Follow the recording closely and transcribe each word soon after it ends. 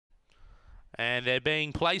And they're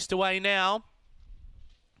being placed away now.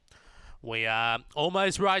 We are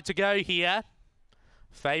almost right to go here.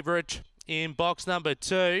 Favourite in box number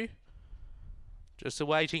 2. Just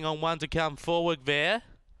awaiting on one to come forward there.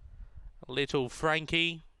 Little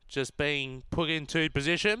Frankie just being put into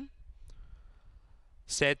position.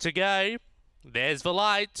 Set to go. There's the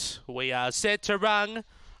light. We are set to run.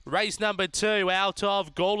 Race number 2 out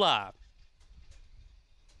of Gawler.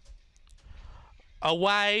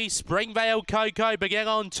 Away, Springvale Coco began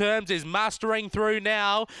on terms, is mustering through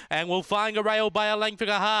now and will find a rail by a length and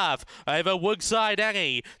a half over Woodside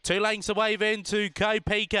Annie. 2 lengths away then to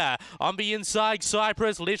Kopeka. On the inside,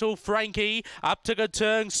 Cypress, Little Frankie up to the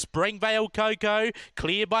turn. Springvale Coco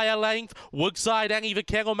clear by a length. Woodside Annie, the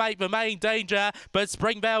kennel mate, the main danger, but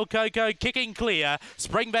Springvale Coco kicking clear.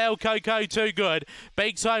 Springvale Coco too good.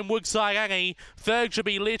 Beaks home Woodside Annie. Third should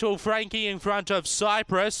be Little Frankie in front of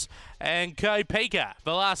Cypress and Kopeka,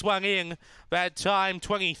 the last one in, that time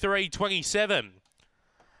 23.27.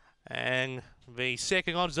 And the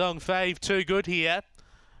second odds-on fave, too good here.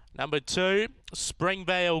 Number 2,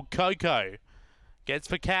 Springvale Coco. Gets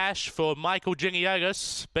the cash for Michael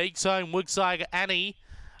Giniotis. Beaks home Woodside Annie.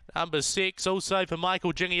 Number 6, also for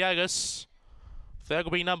Michael Giniotis. Third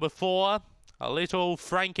will be number 4, a Little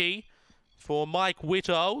Frankie for Mike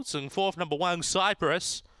Whittles. And fourth, number 1,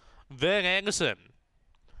 Cypress, Vern Anderson.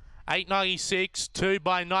 8.96, 2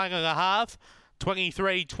 by 9.5,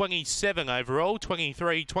 23.27 overall,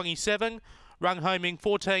 23.27, run home in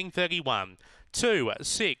 14.31. 2,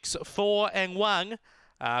 6, 4 and 1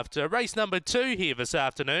 after race number 2 here this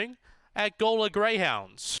afternoon at Gawler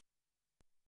Greyhounds.